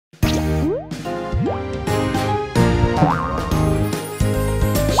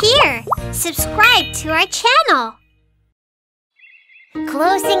Here, subscribe to our channel.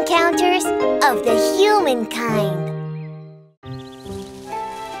 Close Encounters of the Humankind.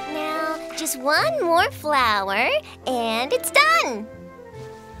 Now, just one more flower, and it's done.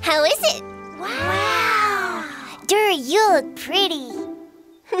 How is it? Wow! Dur, you look pretty.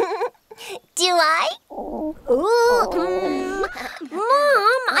 Do I? Mom,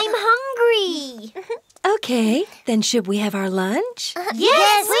 I'm hungry. Okay, then should we have our lunch?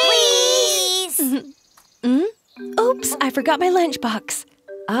 Yes, please! Oops, I forgot my lunchbox.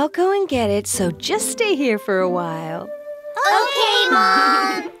 I'll go and get it, so just stay here for a while. Okay,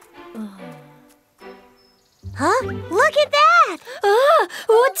 Mom! Huh? Look at that!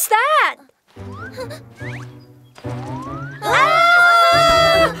 What's that?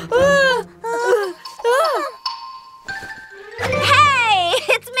 Hey,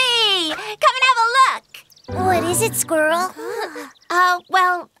 it's me! Come and have a look! What is it, Squirrel?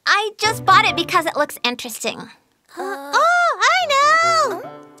 Well, I just bought it because it looks interesting. Oh, I know!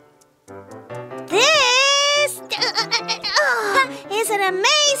 This is an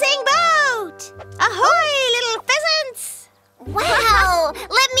amazing boat! Ahoy, little pheasants! Wow!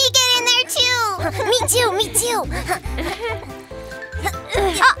 Let me get in there, too! Me too, me too!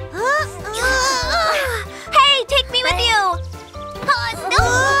 Hey, take me with you!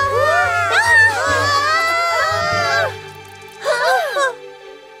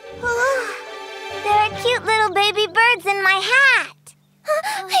 There are cute little baby birds in my hat!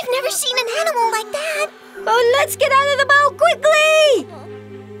 I've never seen an animal like that! Oh, let's get out of the boat quickly!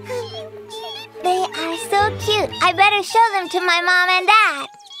 They are so cute. I better show them to my mom and dad.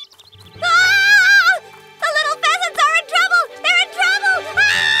 The little pheasants are in trouble! They're in trouble!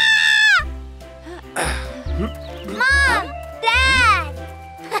 Mom! Dad!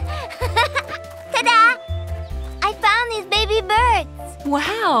 Ta-da! I found these baby birds.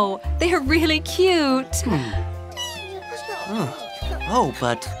 Wow, they're really cute. Oh,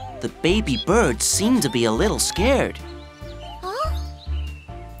 but the baby birds seem to be a little scared.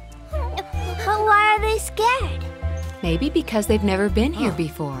 But why are they scared? Maybe because they've never been here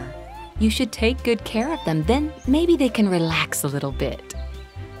before. You should take good care of them, then maybe they can relax a little bit.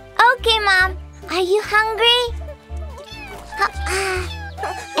 Okay, Mom. Are you hungry?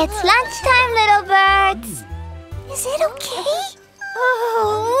 It's lunchtime, little birds. Is it okay?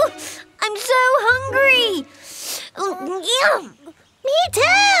 Oh, I'm so hungry! Me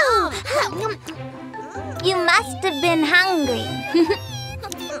too! You must have been hungry.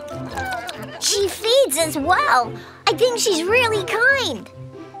 She feeds as well. I think she's really kind.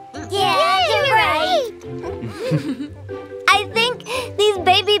 Yeah, you're right. I think these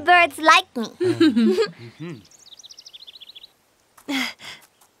baby birds like me.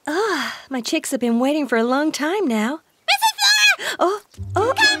 My chicks have been waiting for a long time now. Mrs. Flora! Oh!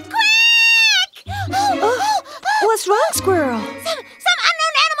 Come quick! What's wrong, Squirrel? Some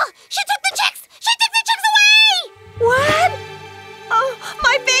unknown animal! She took the chicks! She took the chicks away! What? Oh,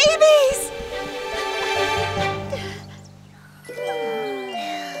 my babies!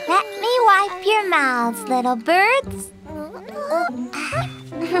 Let me wipe your mouths, little birds.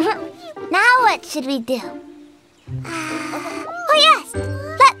 Now what should we do? Oh yes!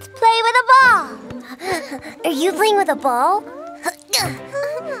 Let's play with a ball. Are you playing with a ball?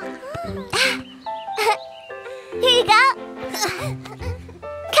 Here you go.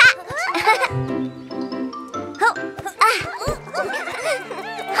 Catch!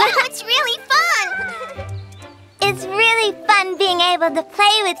 Oh, it's really fun! It's really fun being able to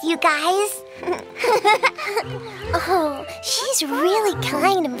play with you guys. Oh, she's really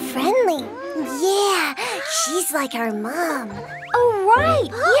kind and friendly. Yeah, she's like our mom. Oh, right!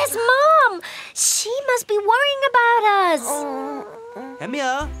 Yes, Mom! She must be worrying about us.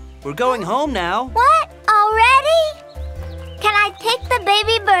 Hemia, we're going home now. What? Already? Can I take the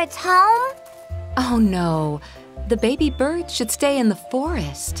baby birds home? Oh no, the baby birds should stay in the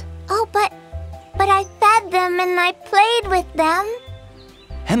forest. Oh, but I fed them and I played with them.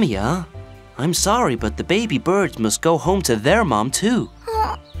 Hemia, I'm sorry, but the baby birds must go home to their mom too.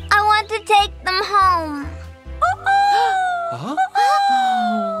 Oh, I want to take them home. Huh?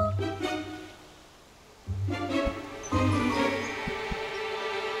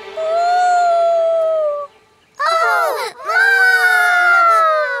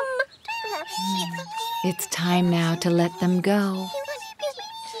 It's time now to let them go.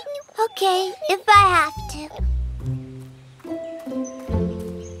 Okay, if I have to.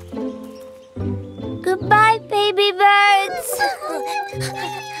 Goodbye, baby birds.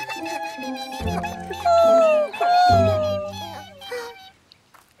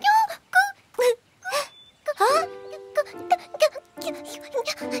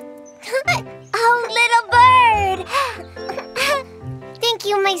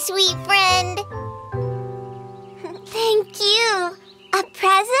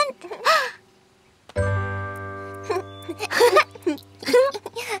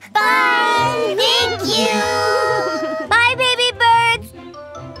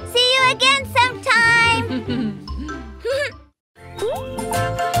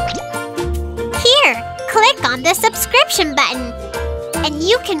 And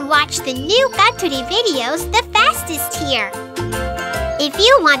you can watch the new Katuri videos the fastest here. If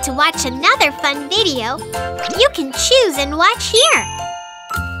you want to watch another fun video, you can choose and watch here.